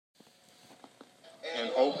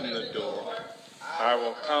open the door. I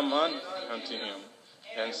will come unto him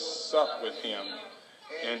and sup with him,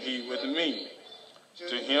 and he with me.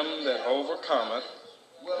 To him that overcometh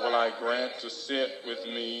will I grant to sit with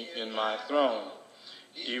me in my throne,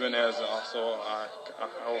 even as also I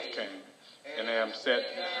overcame, and am set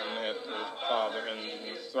with the Father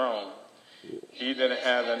in his throne. He that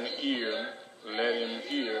hath an ear, let him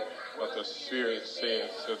hear what the Spirit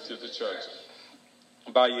saith to the church.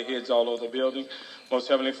 Bow your heads all over the building. Most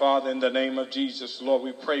Heavenly Father, in the name of Jesus, Lord,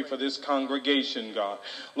 we pray for this congregation, God.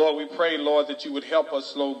 Lord, we pray, Lord, that you would help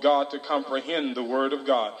us, Lord God, to comprehend the word of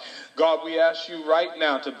God. God, we ask you right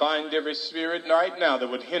now to bind every spirit right now that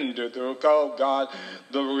would hinder the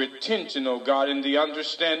retention, oh God, in the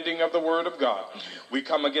understanding of the word of God. We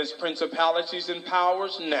come against principalities and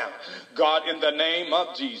powers now. God, in the name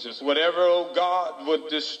of Jesus, whatever, oh God, would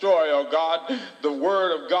destroy, oh God, the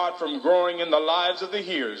word of God from growing in the lives of the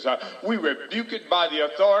hearers, we rebuke it by the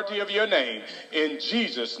authority of your name. In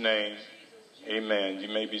Jesus' name, amen. You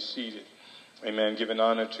may be seated. Amen. Giving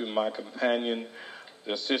honor to my companion,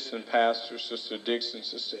 the assistant pastor, Sister Dixon,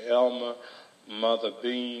 Sister Elma, Mother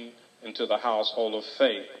Bean, and to the household of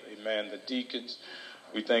faith. Amen. The deacons,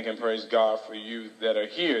 we thank and praise God for you that are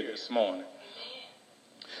here this morning.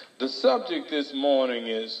 The subject this morning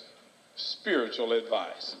is spiritual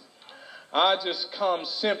advice. I just come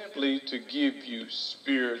simply to give you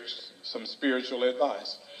some spiritual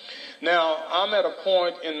advice. Now, I'm at a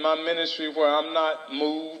point in my ministry where I'm not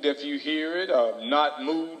moved if you hear it, or not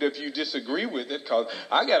moved if you disagree with it, because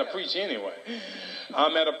I got to preach anyway.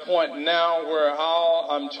 I'm at a point now where all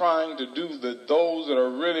I'm trying to do, those that are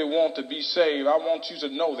really want to be saved, I want you to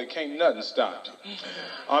know that can't nothing stop you.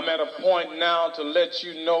 I'm at a point now to let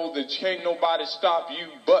you know that can't nobody stop you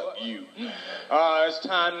but you. It's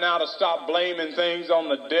time now to stop blaming things on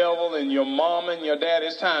the devil and your mom and your dad.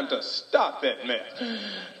 It's time to stop that mess.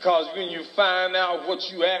 Because when you find out what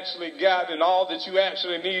you actually got and all that you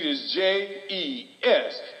actually need is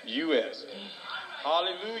Jesus.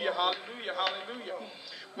 Hallelujah, hallelujah, hallelujah.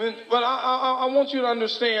 But I want you to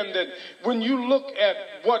understand that when you look at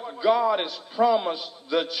what God has promised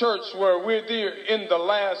the church where we're there in the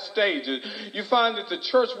last stages, you find that the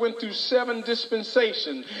church went through 7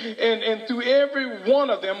 dispensations, and through every one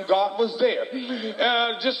of them, God was there.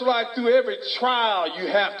 Just like through every trial you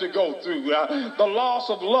have to go through, the loss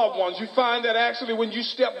of loved ones, you find that actually when you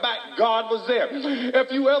step back, God was there.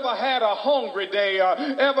 If you ever had a hungry day,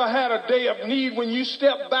 ever had a day of need, when you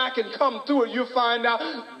step back and come through it, you find out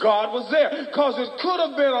God was there, because it could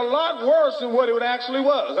have been a lot worse than what it actually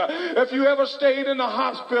was. If you ever stayed in the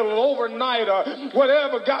hospital overnight or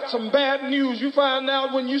whatever, got some bad news, you find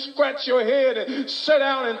out when you scratch your head and sit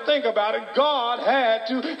down and think about it, God had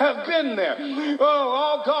to have been there.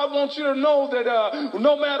 All God wants you to know that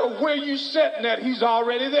no matter where you sitting at, he's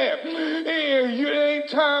already there. It ain't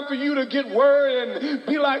time for you to get worried and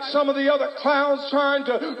be like some of the other clowns trying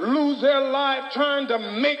to lose their life, trying to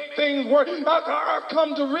make things work. I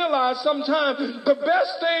come to realize sometimes the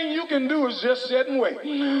best thing you can do is just sit and wait.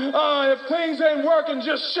 If things ain't working,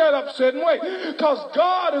 just shut up, sit and wait. Because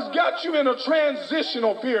God has got you in a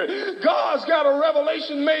transitional period. God's got a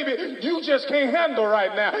revelation maybe you just can't handle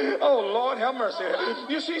right now. Oh, Lord, have mercy.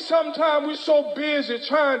 You see, sometimes we're so busy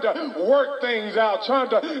trying to work things out, trying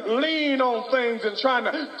to lean on things and trying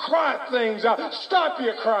to cry things out. Stop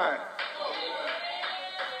your crying.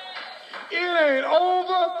 It ain't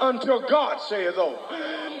over until God says over.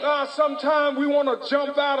 Sometimes we want to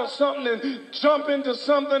jump out of something and jump into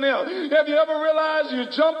something else. Have you ever realized you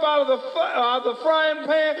jump out of the frying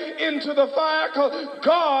pan into the fire? Because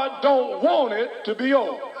God don't want it to be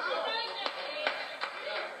over.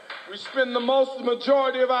 We spend the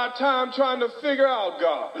majority of our time trying to figure out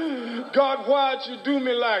God, why'd you do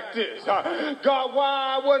me like this? God,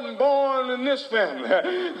 why I wasn't born in this family?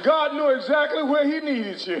 God knew exactly where he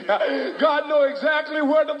needed you. God knew exactly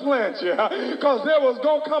where to plant you. Because there was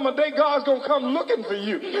going to come a day God's going to come looking for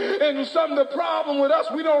you. And the problem with us,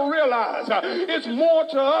 we don't realize it's more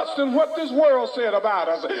to us than what this world said about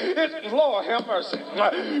us. Lord have mercy.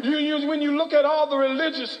 When you look at all the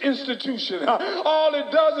religious institutions, all it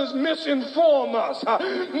does is misinform us,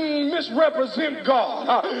 misrepresent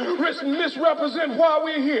God, misrepresent why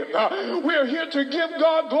we're here. We're here to give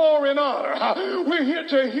God glory and honor. We're here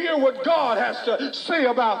to hear what God has to say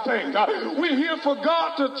about things. We're here for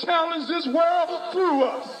God to challenge this world through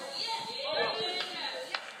us.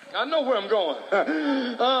 I know where I'm going.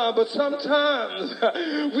 But sometimes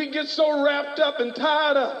we get so wrapped up and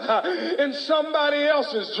tied up in somebody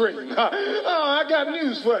else's dream. I got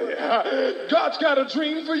news for you. God's got a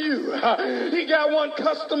dream for you. He got one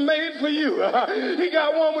custom made for you. He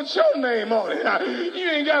got one with your name on it. You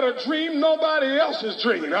ain't got a dream, nobody else's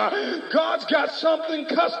dream. God's got something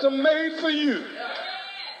custom made for you.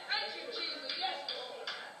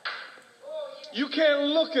 You can't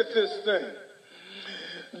look at this thing.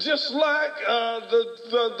 Just like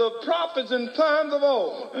the prophets in times of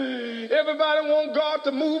old. Everybody want God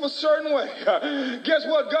to move a certain way. Guess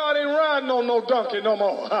what? God ain't riding on no donkey no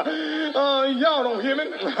more. Y'all don't hear me?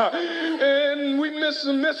 And we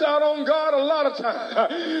miss out on God a lot of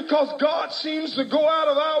times. Because God seems to go out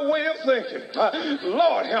of our way of thinking.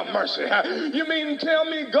 Lord have mercy. You mean tell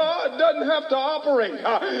me God doesn't have to operate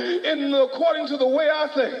according to the way I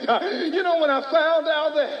think? You know, when I found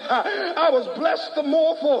out that I was blessed the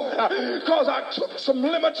more for it, because I took some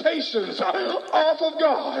limitations off of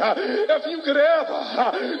God. If you could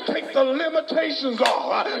ever take the limitations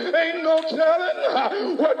off, ain't no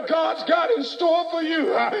telling what God's got in store for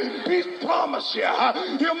you. He promised you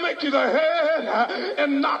he'll make you the head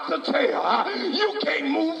and not the tail. You can't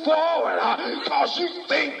move forward because you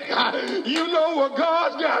think you know what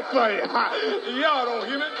God's got for you. Y'all don't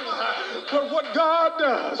hear me? But what God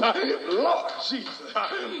does, Lord Jesus.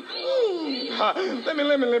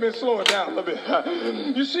 Let me slow it down a little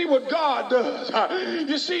bit. You see what God does.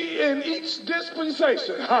 You see, in each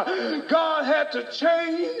dispensation, God had to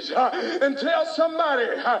change and tell somebody,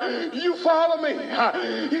 you follow me.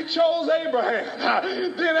 He chose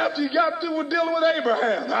Abraham. Then after he got through with dealing with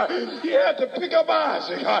Abraham, he had to pick up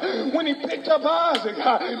Isaac. When he picked up Isaac,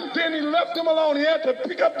 then he left him alone. He had to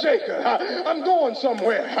pick up Jacob. I'm going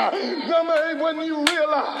somewhere. When you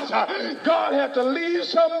realize God had to leave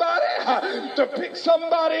somebody to pick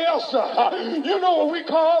somebody else up. You know what we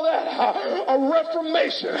call that? A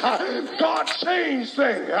reformation. God changed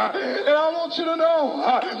things. And I want you to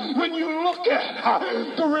know, when you look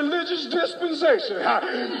at the religious dispensation,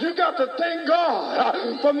 you got to thank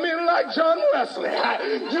God for men like John Wesley.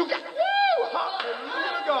 You got...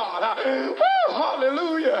 God. Oh,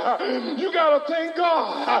 hallelujah. You got to thank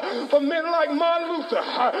God for men like Martin Luther.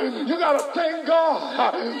 You got to thank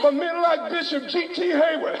God for men like Bishop G.T.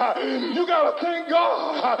 Hayward. You got to thank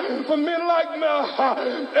God for men like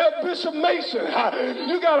Bishop Mason.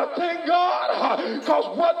 You got to thank God because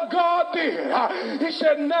what God did, he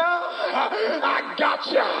said, now I got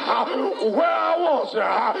you where I want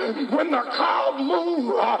you. When the cloud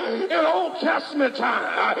moved in Old Testament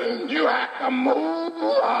time, you had to move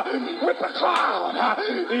with the cloud.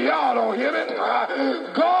 Y'all don't hear it.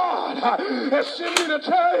 God has sent me to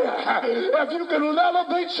tell you, if you can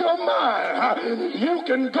elevate your mind, you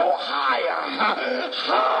can go higher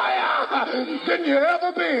than you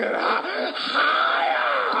ever been, higher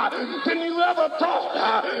than you ever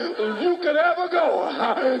thought you could ever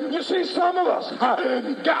go. You see, some of us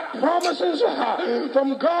got promises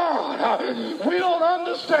from God we don't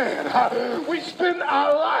understand. We spend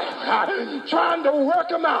our life trying to work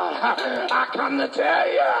them out. I come to tell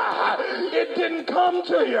you, it didn't come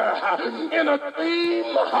to you in a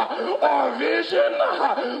dream or a vision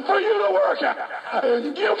for you to work out.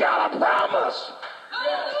 You got a promise.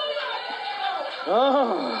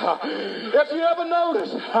 If you ever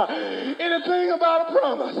notice anything about a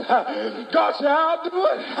promise, God said, I'll do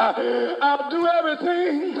it. I'll do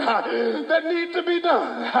everything that needs to be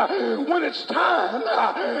done. When it's time,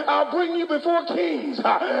 I'll bring you before kings.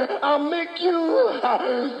 I'll make you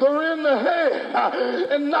the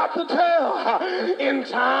head and not the tail. In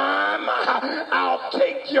time, I'll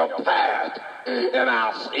take your path and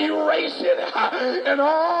I'll erase it. And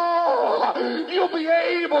all you'll be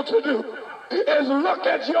able to do is look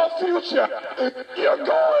at your future. You're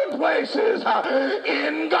going places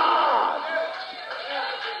in God.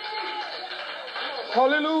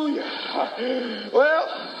 Hallelujah. Well,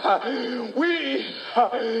 we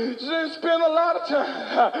spend a lot of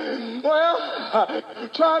time,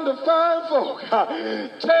 trying to find folk.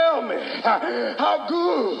 Tell me how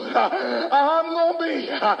good I'm going to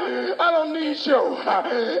be. I don't need your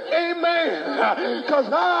amen. Because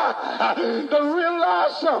I done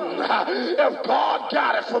realized something. If God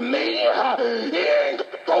got it for me, he ain't going to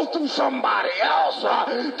go through somebody else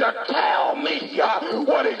to tell me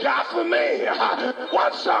what he got for me.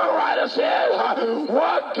 One songwriter said,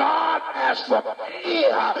 what God has for me,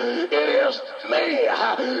 it is me.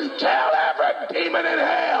 Tell every demon in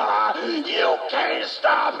hell, you can't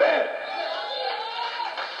stop it.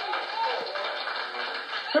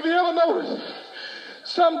 Have you ever noticed?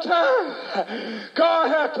 Sometimes God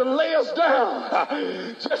had to lay us down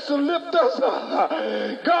just to lift us up.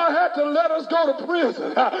 God had to let us go to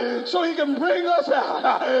prison so he can bring us out.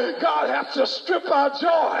 God had to strip our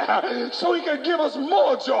joy so he can give us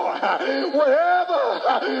more joy.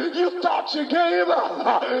 Whatever you thought you gave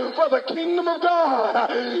up for the kingdom of God,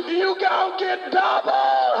 you gonna get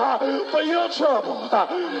double for your trouble.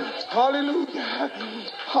 Hallelujah.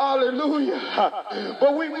 Hallelujah.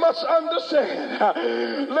 But we must understand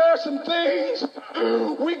there are some things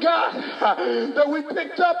we got that we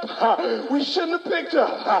picked up we shouldn't have picked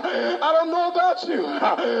up. I don't know about you,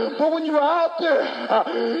 but when you're out there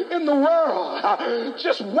in the world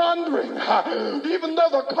just wandering, even though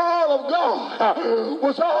the call of God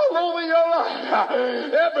was all over your life,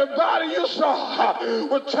 everybody you saw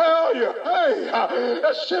would tell you, hey,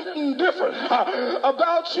 there's something different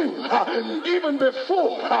about you. Even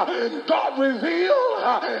before God revealed,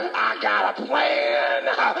 I got a plan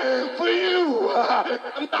for you.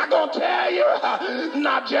 I'm not going to tell you,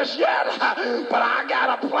 not just yet, but I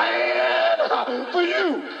got a plan for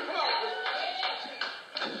you.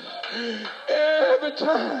 Every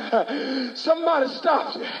time somebody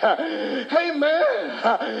stops you, hey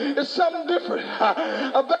man, it's something different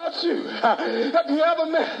about you. Have you ever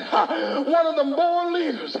met one of them born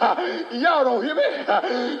leaders? Y'all don't hear me.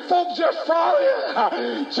 Folks just follow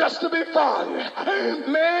you just to be followed.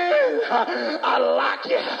 Man, I like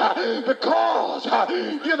you because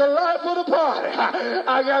you're the life of the party.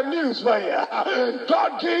 I got news for you.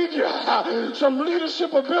 God gave you some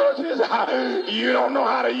leadership abilities. You don't know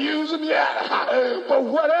how to use them yet, but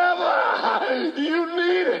whatever you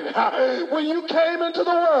needed when you came into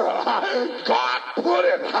the world, God put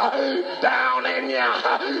it down in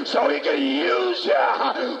you so he can use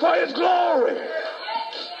you for his glory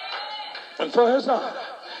and for his honor.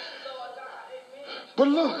 But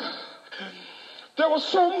look, there was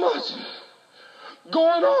so much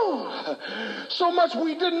going on, so much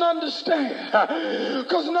we didn't understand,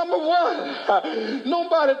 because number one,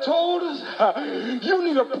 nobody told us you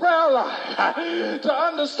need a prayer life to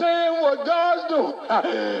understand what God's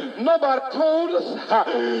doing. Nobody told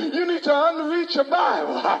us you need to unread your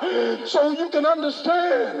Bible so you can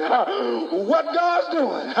understand what God's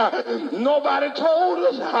doing. Nobody told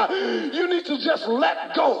us you need to just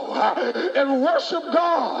let go and worship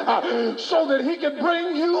God so that he can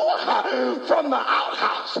bring you from the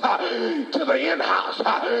outhouse to the in-house,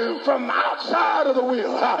 from outside of the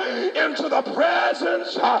wheel into the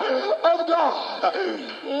presence of God.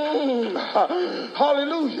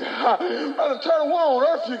 Hallelujah. Brother Turner, where on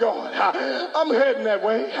earth you going? I'm heading that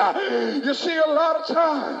way. You see, a lot of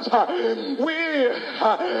times we're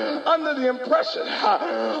under the impression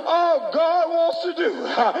all God wants to do,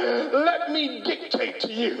 let me dictate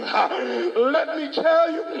to you. Let me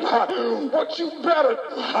tell you what you better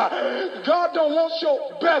do. God don't want your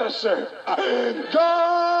better serve.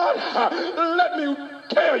 God, let me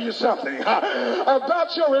tell you something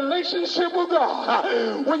about your relationship with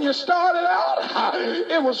God. When you started out,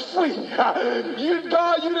 it was free. You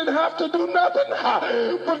didn't have to do nothing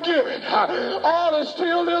but give it. All it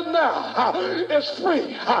still is now is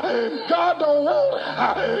free. God don't want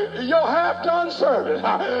your half-done service.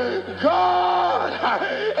 God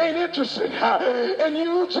ain't interested in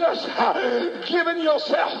you just giving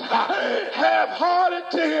yourself half-hearted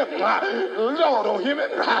to him. Lord, don't hear me,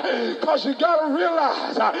 because you got to realize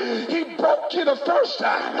he broke you the first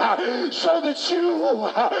time so that you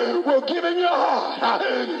will give him your heart.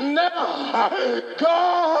 Now,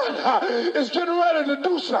 God is getting ready to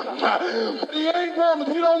do something, but he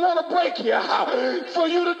don't want to break you for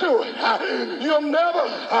you to do it. You'll never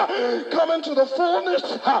come into the fullness.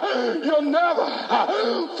 You'll never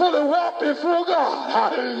fully walk before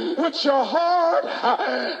God with your heart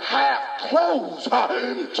half closed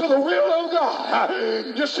to the will of God.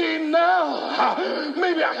 You see, now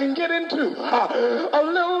maybe I can get into a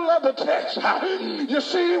little of the text. You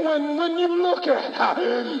see, when you look at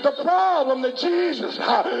the problem that Jesus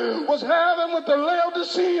was having with the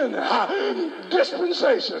Laodicean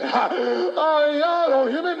dispensation, y'all don't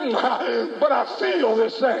hear me, but I feel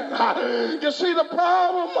this thing. You see, the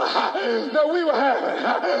problem that we were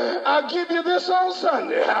having, I'll give you this on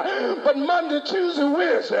Sunday, but Monday, Tuesday,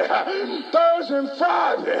 Wednesday, Thursday, and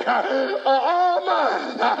Friday are all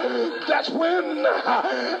mine. That's when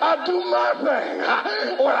I do my thing.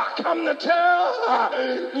 When I come to tell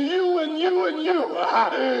you and you and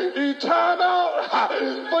you time out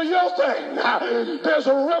for your thing. There's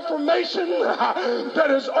a reformation that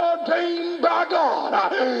is ordained ordained by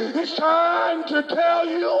God. He's trying to tell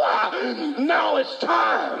you now it's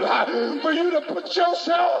time for you to put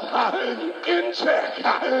yourself in check.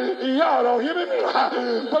 Y'all don't hear me?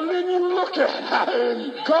 But then you look at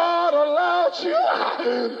God allowed you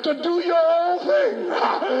to do your own thing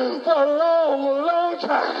for a long, long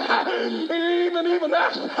time. He even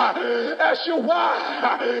ask you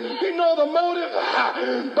why. You know the motive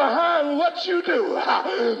behind what you do.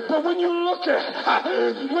 But when you look at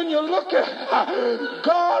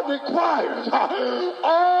God requires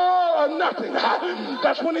all or nothing.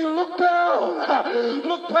 That's when he look down,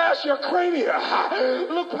 look past your cranium,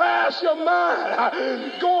 look past your mind,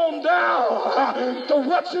 go on down to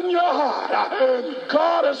what's in your heart.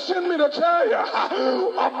 God has sent me to tell you,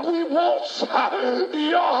 we want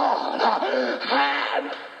your heart.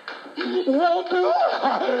 And won't do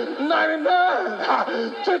 99,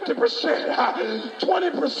 50%,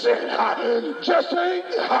 20%. Just ain't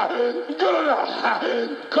good enough.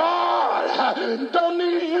 God don't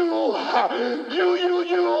need you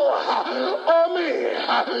or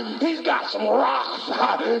me. He's got some rocks.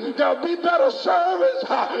 There'll be better service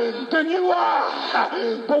than you are.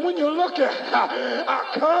 But when you look at, I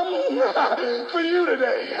come for you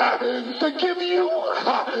today to give you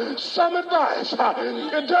some advice.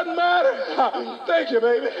 It doesn't matter. Thank you,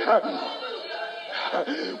 baby.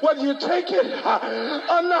 Whether you take it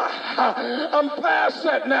or not, I'm past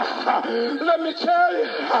that now. Let me tell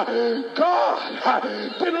you, God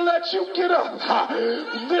didn't let you get up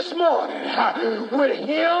this morning with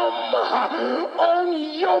him on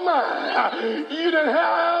your mind. You didn't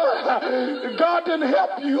have, God didn't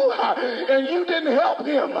help you, and you didn't help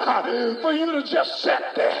him for you to just sit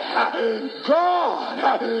there.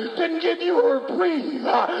 God didn't give you a reprieve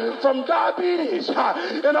from diabetes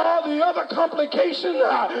and all the other complications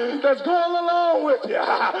that's going along with you.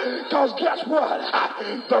 Because guess what?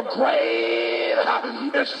 The grave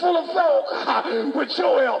is full of folk with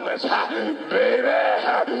your ailments.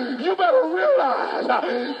 Baby, you better realize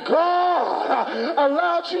God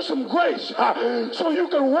allowed you some grace so you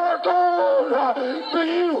can work on for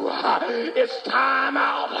you. It's time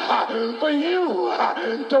out for you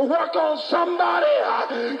to work on somebody.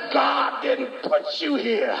 God didn't put you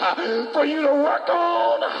here for you to work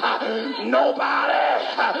on nobody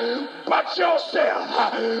but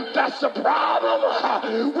yourself. That's the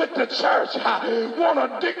problem with the church. Want to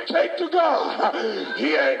dictate to God.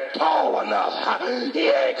 He ain't tall enough. He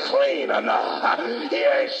ain't clean enough. He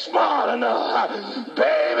ain't smart enough.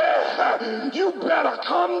 Baby, you better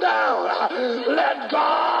come down. Let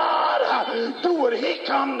God do what he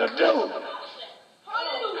come to do.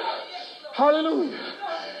 Hallelujah.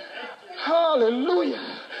 Hallelujah.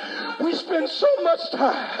 We spend so much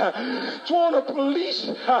time trying to police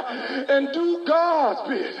and do God's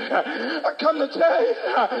business. I come to tell you,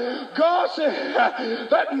 God said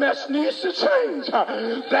that mess needs to change.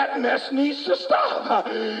 That mess needs to stop.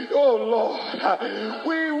 Oh Lord,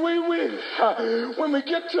 when we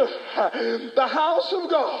get to the house of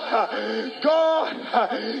God, God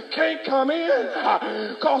can't come in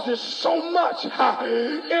because there's so much in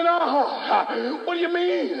our heart. What do you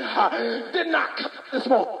mean? Did not come this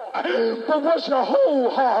morning. But was your whole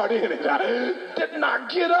heart in it? Did not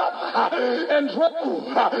get up and drove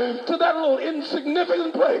to that little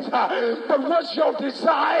insignificant place. But was your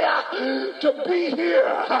desire to be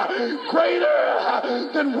here greater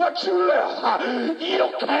than what you left? You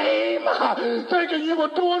came thinking you were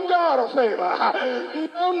doing God a favor.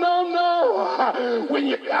 No. When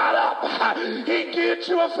you got up, he did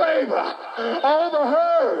you a favor. I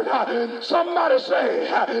overheard somebody say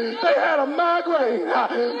they had a migraine.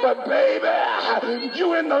 But baby,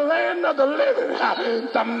 you in the land of the living.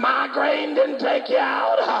 The migraine didn't take you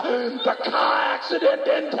out. The car accident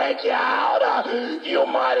didn't take you out. You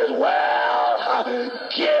might as well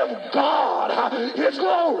give God his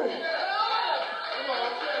glory.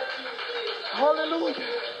 Hallelujah.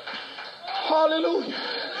 Hallelujah.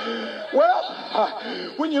 Well,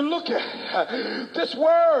 when you look at this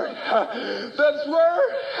word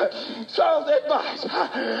sounds advice.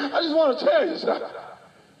 I just want to tell you something.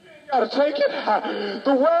 Got to take it.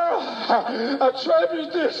 The world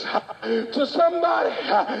attributes this to somebody.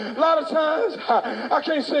 A lot of times, I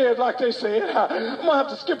can't say it like they say it. I'm going to have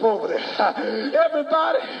to skip over this.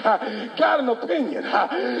 Everybody got an opinion.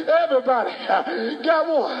 Everybody got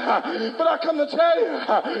one. But I come to tell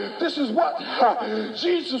you, this is what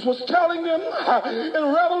Jesus was telling them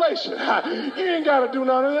in Revelation. You ain't got to do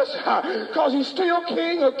none of this because he's still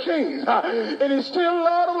King of Kings and he's still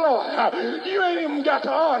Lord of Lords. You ain't even got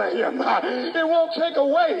to honor him. him. It won't take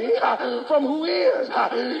away from who he is.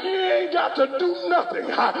 He ain't got to do nothing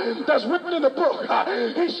that's written in the book.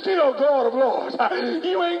 He's still God of Lords.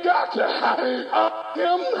 You ain't got to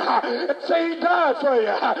him and say he died for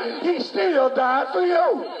you. He still died for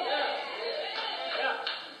you.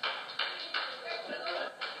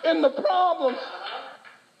 And the problem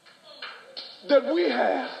that we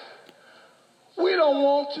have, we don't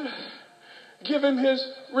want to give him his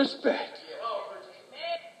respect.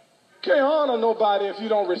 Can't honor nobody if you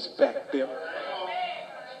don't respect them.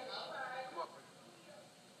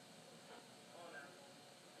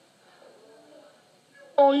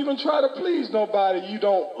 Don't even try to please nobody you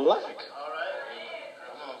don't like.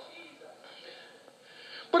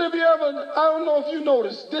 But if you ever, I don't know if you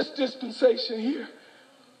noticed this dispensation here.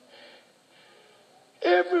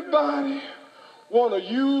 Everybody want to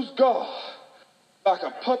use God like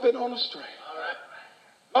a puppet on a string.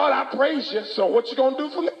 Lord, I praise you, so what you going to do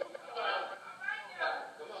for me?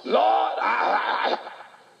 Lord, I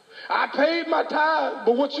paid my tithe,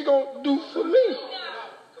 but what you going to do for me?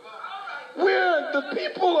 Where the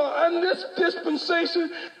people are in this dispensation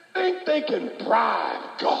think they can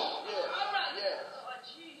bribe God.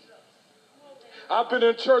 I've been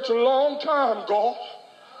in church a long time, God.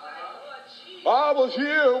 I was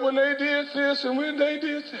here when they did this and when they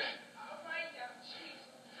did that.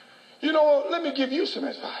 You know, let me give you some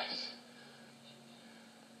advice.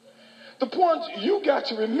 The point you got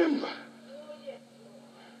to remember,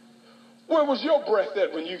 where was your breath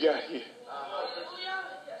at when you got here?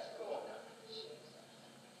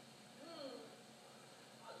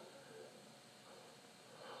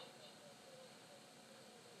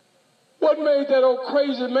 What made that old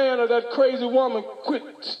crazy man or that crazy woman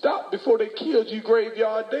stop before they killed you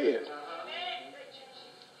graveyard dead?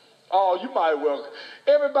 Oh, you might well.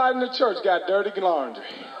 Everybody in the church got dirty laundry.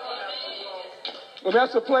 Well,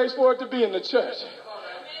 that's a place for it to be in the church.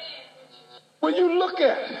 When you look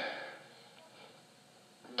at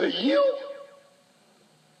the you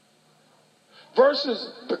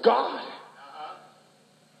versus the God.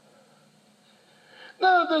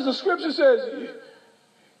 Now, there's a scripture says,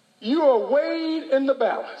 you are weighed in the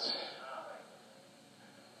balance,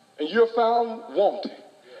 and you're found wanting.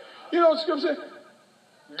 You know what the scripture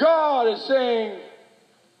says? God is saying,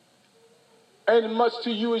 ain't as much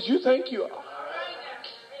to you as you think you are.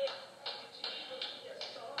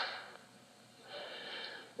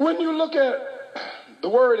 When you look at the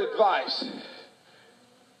word advice,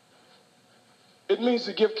 it means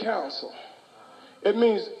to give counsel. It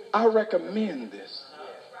means I recommend this.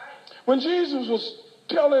 When Jesus was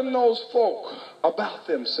telling those folk about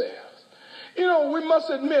themselves, you know, we must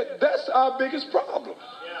admit that's our biggest problem.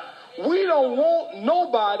 We don't want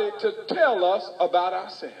nobody to tell us about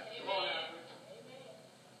ourselves.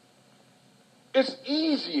 It's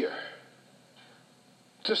easier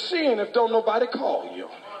to sin if don't nobody call you.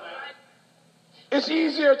 It's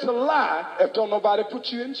easier to lie if don't nobody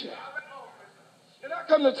put you in check. And I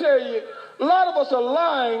come to tell you, a lot of us are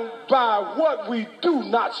lying by what we do,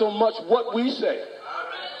 not so much what we say.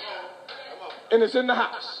 And it's in the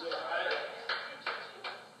house.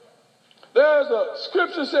 There's a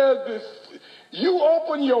scripture says, you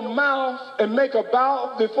open your mouth and make a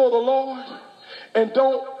vow before the Lord and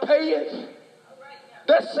don't pay it.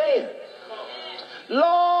 That's sin.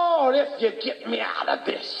 Lord, if you get me out of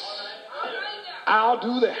this, I'll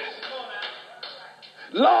do that.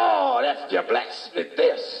 Lord, if you bless me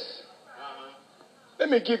this. Let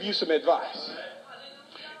me give you some advice.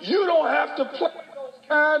 You don't have to play those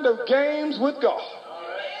kind of games with God.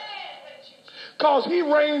 Because he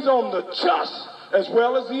reigns on the just as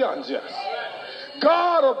well as the unjust.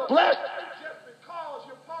 God will bless you just because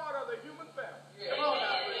you're part of the human family.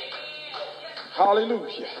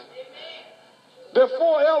 Hallelujah. There are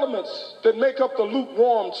 4 elements that make up the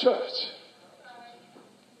lukewarm church.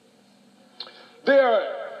 They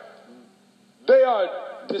are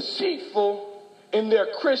deceitful in their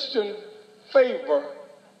Christian favor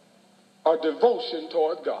or devotion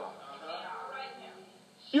toward God.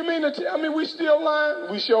 You mean to tell me we still lying?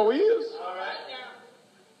 We sure is.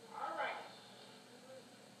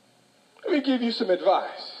 Let me give you some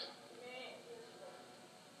advice.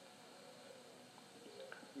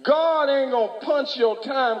 God ain't going to punch your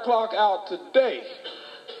time clock out today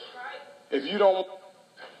if you don't.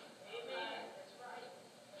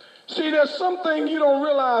 See, there's something you don't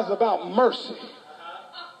realize about mercy.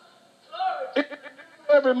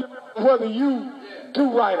 Whether you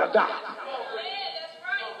do right or not.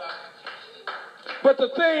 But the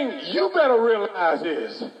thing you better realize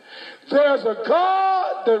is there's a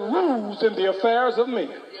God that rules in the affairs of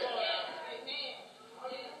men.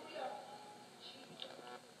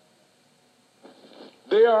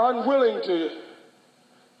 They are unwilling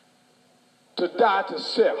to die to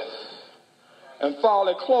self and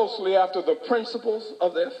follow closely after the principles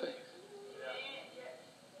of their faith.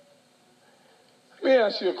 Let me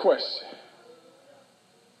ask you a question.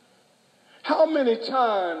 How many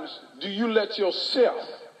times do you let yourself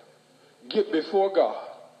get before God?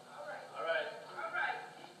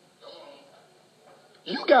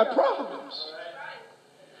 You got problems.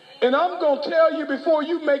 And I'm going to tell you before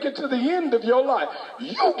you make it to the end of your life,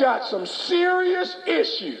 you got some serious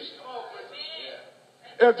issues.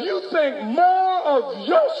 If you think more of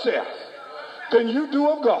yourself than you do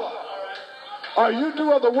of God, or you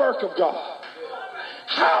do of the work of God,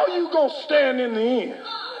 how are you going to stand in the end?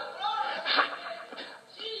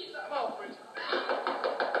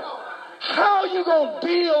 How are you going to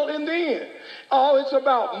deal in the end? Oh, it's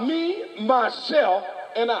about me, myself,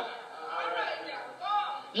 and I.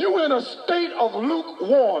 You in a state of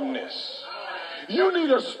lukewarmness. You need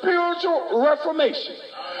a spiritual reformation.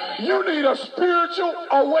 You need a spiritual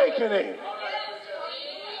awakening.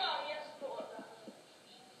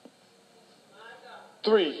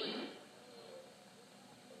 Three,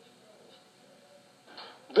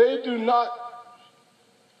 they do not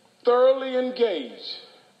thoroughly engage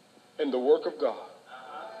in the work of God.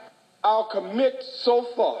 I'll commit so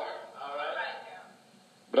far,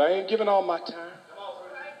 but I ain't giving all my time.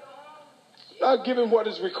 Not giving what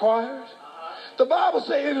is required. The Bible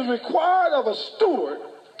says it is required of a steward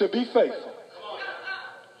to be faithful.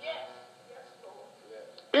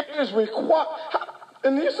 It is required.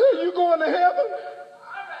 And you say you're going to heaven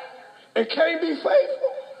and can't be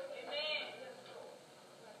faithful?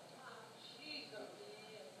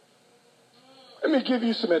 Let me give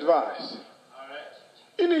you some advice.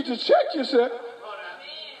 You need to check yourself,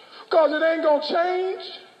 because it ain't going to change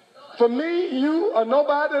for me, you, or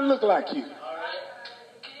nobody that look like you.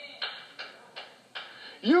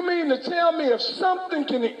 You mean to tell me if something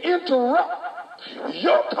can interrupt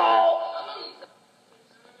your call,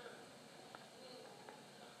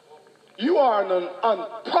 you are an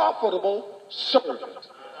unprofitable servant?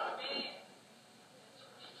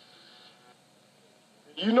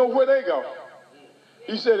 You know where they go?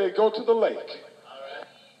 He said they go to the lake.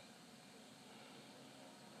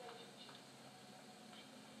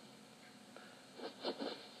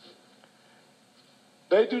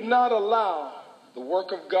 They do not allow the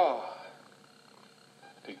work of God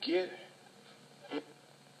to get in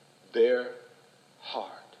their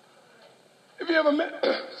heart. Have you ever met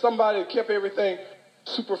somebody that kept everything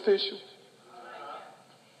superficial?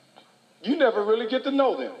 You never really get to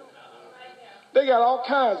know them. They got all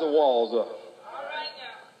kinds of walls up.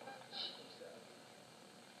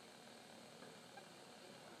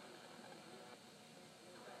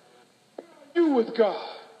 You with God.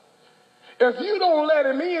 If you don't let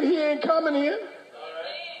him in, he ain't coming in.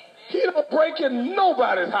 He don't break in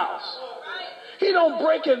nobody's house. He don't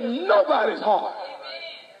break in nobody's heart.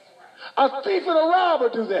 A thief and a robber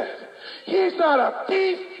do that. He's not a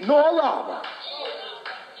thief nor a robber.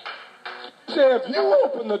 Say if you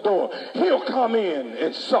open the door, he'll come in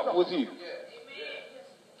and sup with you.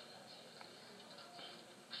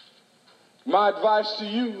 My advice to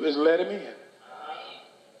you is let him in.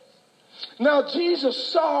 Now,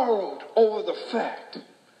 Jesus sorrowed over the fact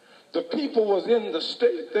the people was in the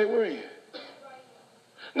state they were in.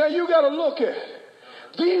 Now, you got to look at it.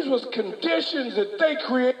 These was conditions that they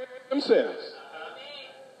created themselves.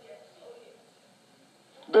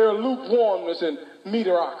 Their lukewarmness and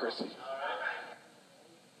mediocrity.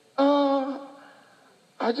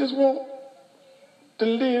 I just want to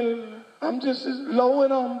live. I'm just as low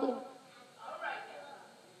and humble.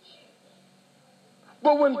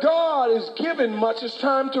 But when God is given much, it's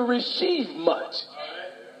time to receive much.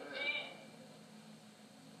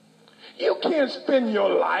 You can't spend your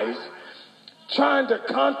life trying to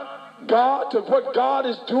contact God to what God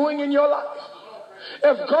is doing in your life.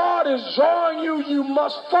 If God is drawing you, you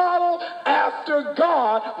must follow after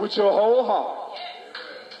God with your whole heart.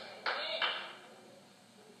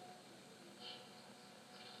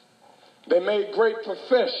 They made great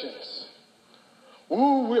professions.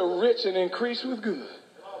 Ooh, we're rich and increase with good.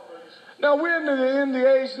 Now, we're in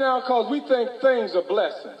the age now because we think things are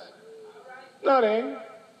blessings. Not ain't.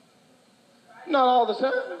 Not all the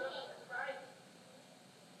time.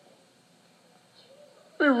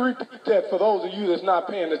 Let me repeat that for those of you that's not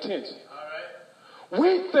paying attention.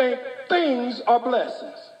 We think things are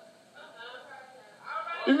blessings.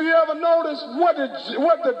 If you ever notice what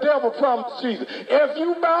the devil promised Jesus, if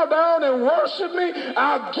you bow down and worship me,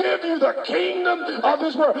 I'll give you the kingdom of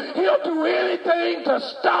this world. He'll do anything to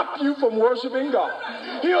stop you from worshiping God.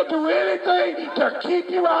 He'll do anything to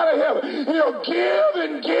keep you out of heaven. He'll give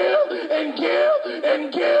and give and give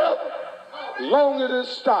and give, long as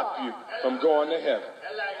it stop you from going to heaven.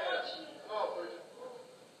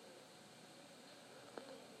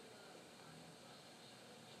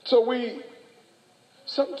 So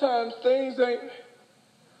sometimes things ain't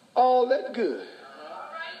all that good.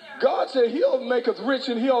 God said he'll make us rich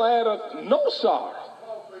and he'll add us no sorrow.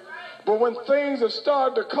 But when things have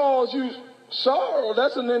started to cause you sorrow,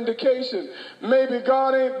 that's an indication maybe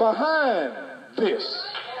God ain't behind this.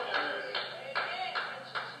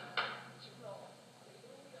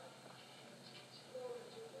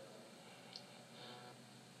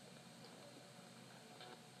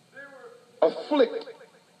 Afflicted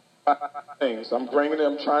by things. I'm bringing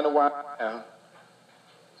them, trying to wind down.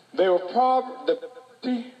 They were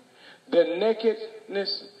poverty, their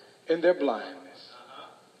nakedness, and their blindness.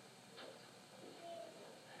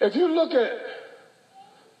 If you look at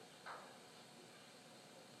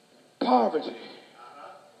poverty,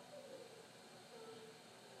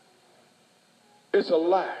 it's a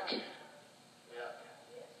lack.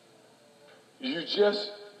 You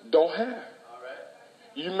just don't have.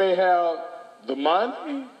 You may have the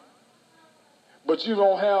money, but you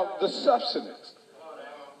don't have the substance.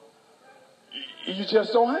 You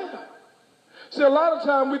just don't have. See, a lot of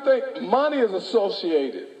times we think money is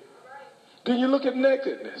associated. Then you look at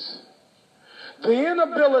nakedness. The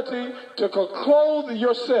inability to clothe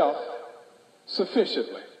yourself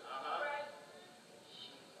sufficiently.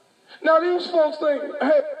 Now these folks think,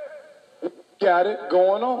 hey, got it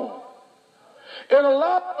going on. And a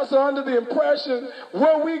lot of us are under the impression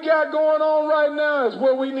what we got going on right now is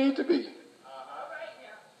where we need to be.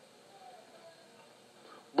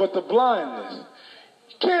 But the blindness,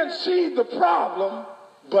 you can't see the problem,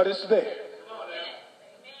 but it's there.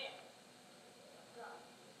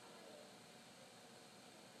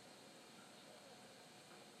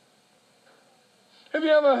 Have you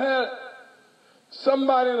ever had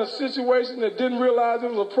somebody in a situation that didn't realize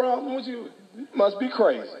it was a problem with you? You must be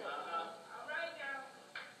crazy.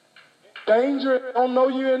 Danger, don't know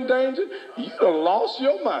you're in danger. You done lost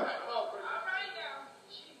your mind.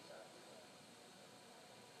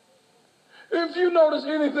 If you notice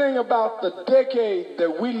anything about the decade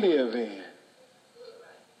that we live in,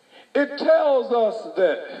 it tells us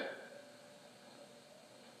that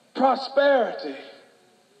prosperity,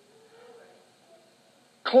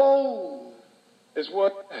 clothes is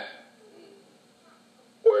what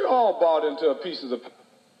we're all bought into a piece of the.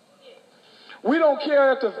 We don't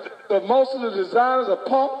care if the most of the designers are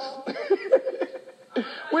punks.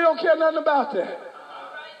 We don't care nothing about that.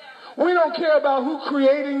 We don't care about who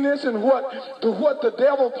creating this and what the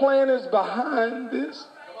devil plan is behind this.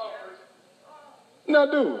 Now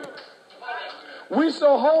do we? We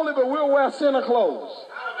so holy, but we'll wear sinner clothes.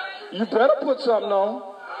 You better put something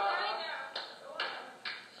on.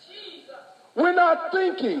 We're not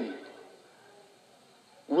thinking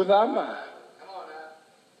with our mind.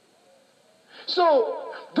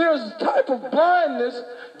 So there's a type of blindness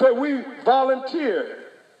that we volunteer.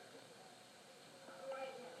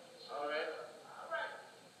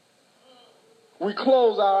 We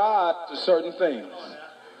close our eyes to certain things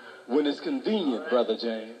when it's convenient, Brother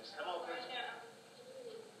James.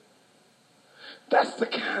 That's the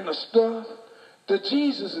kind of stuff that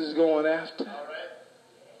Jesus is going after.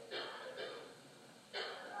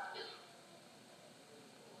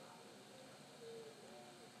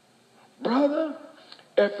 Brother,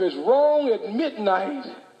 if it's wrong at midnight,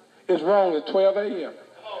 it's wrong at 12 a.m.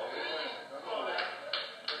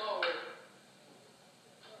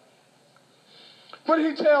 But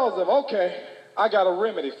he tells them, okay, I got a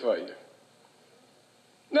remedy for you.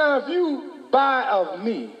 Now, if you buy of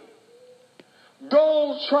me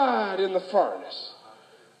gold tried in the furnace,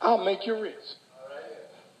 I'll make you rich.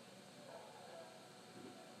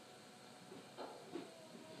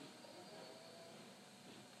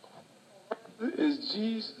 What is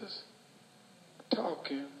Jesus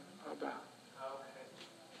talking about?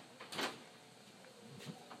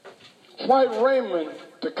 White raiment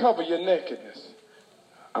to cover your nakedness.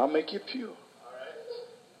 I'll make you pure.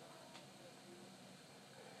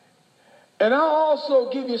 And I'll also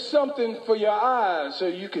give you something for your eyes so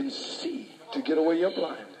you can see to get away your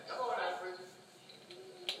blindness.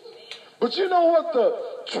 But you know what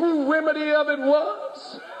the true remedy of it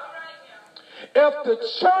was? If the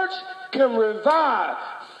church can revive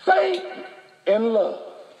faith and love.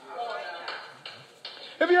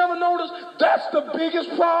 Have you ever noticed that's the biggest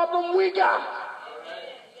problem we got?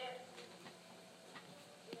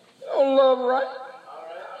 We don't love right.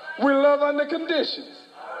 We love under conditions.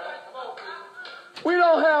 We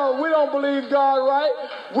don't believe God right.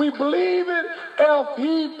 We believe it if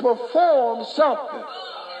he performs something.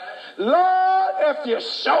 Lord, if you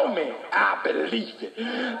show me, I believe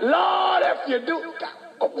it. Lord, if you do,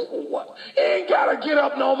 what? He ain't got to get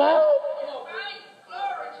up no more.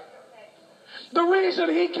 The reason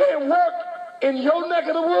he can't work in your neck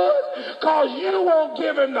of the woods, because you won't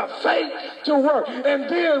give him the faith to work and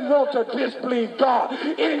then want to disbelieve God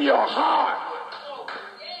in your heart.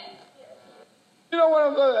 You know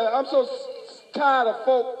what? I'm so tired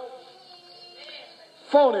of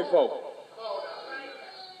phony folk.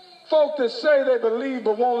 Folk that say they believe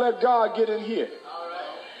but won't let God get in here.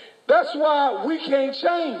 That's why we can't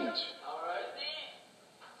change.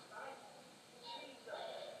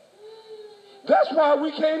 That's why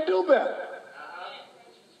we can't do better.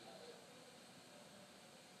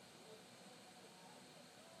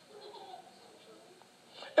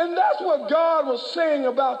 And that's what God was saying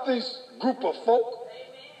about this group of folk.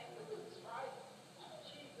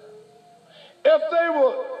 If they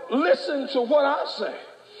would listen to what I say,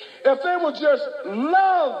 if they would just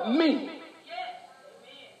love me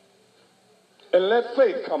and let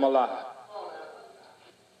faith come alive.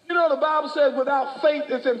 You know, the Bible says without faith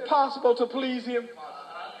it's impossible to please him.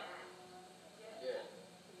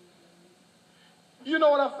 You know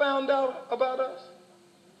what I found out about us?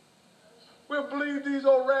 We'll believe these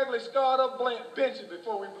old raggedy scarred up benches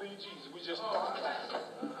before we believe Jesus. We just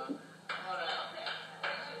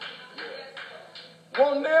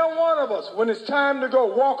won't nail one of us when it's time to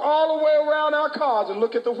go walk all the way around our cars and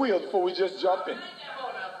look at the wheels before we just jump in.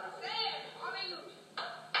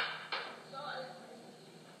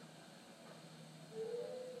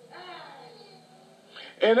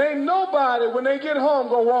 And ain't nobody, when they get home,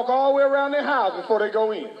 going to walk all the way around their house before they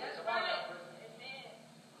go in.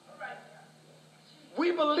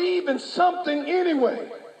 We believe in something anyway.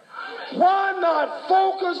 Why not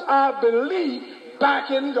focus our belief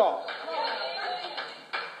back in God?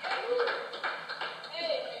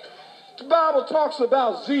 The Bible talks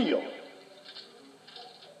about zeal.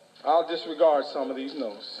 I'll disregard some of these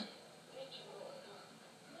notes.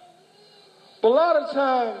 But a lot of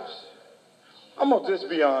times, I'm going to just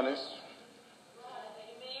be honest.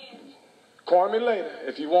 Call me later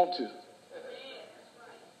if you want to.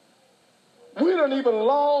 We done even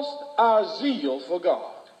lost our zeal for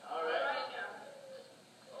God.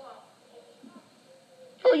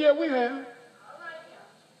 Oh, yeah, we have.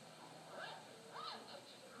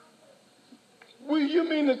 You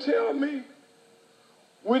mean to tell me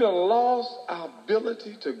we done lost our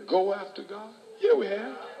ability to go after God? Yeah, we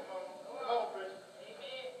have.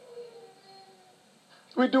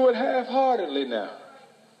 We do it half-heartedly now.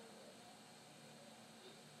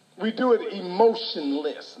 We do it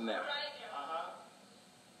emotionless now.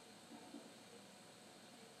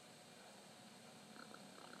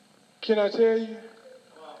 Can I tell you?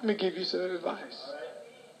 Let me give you some advice.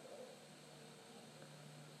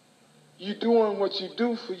 You're doing what you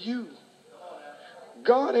do for you.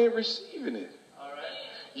 God ain't receiving it.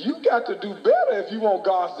 You got to do better if you want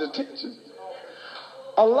God's attention.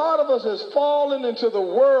 A lot of us has fallen into the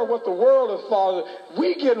world, what the world has fallen.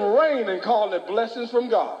 We getting rain and calling it blessings from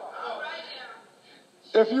God.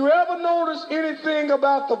 If you ever notice anything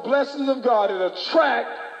about the blessings of God, it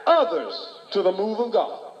attracts others to the move of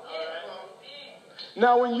God.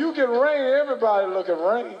 Now, when you get rain, everybody look at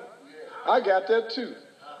rain. I got that too.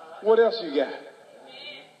 What else you got?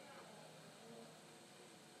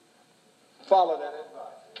 Follow that advice.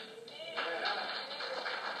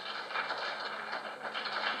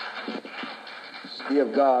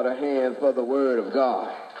 Give God a hand for the word of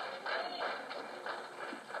God.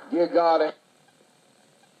 Give God a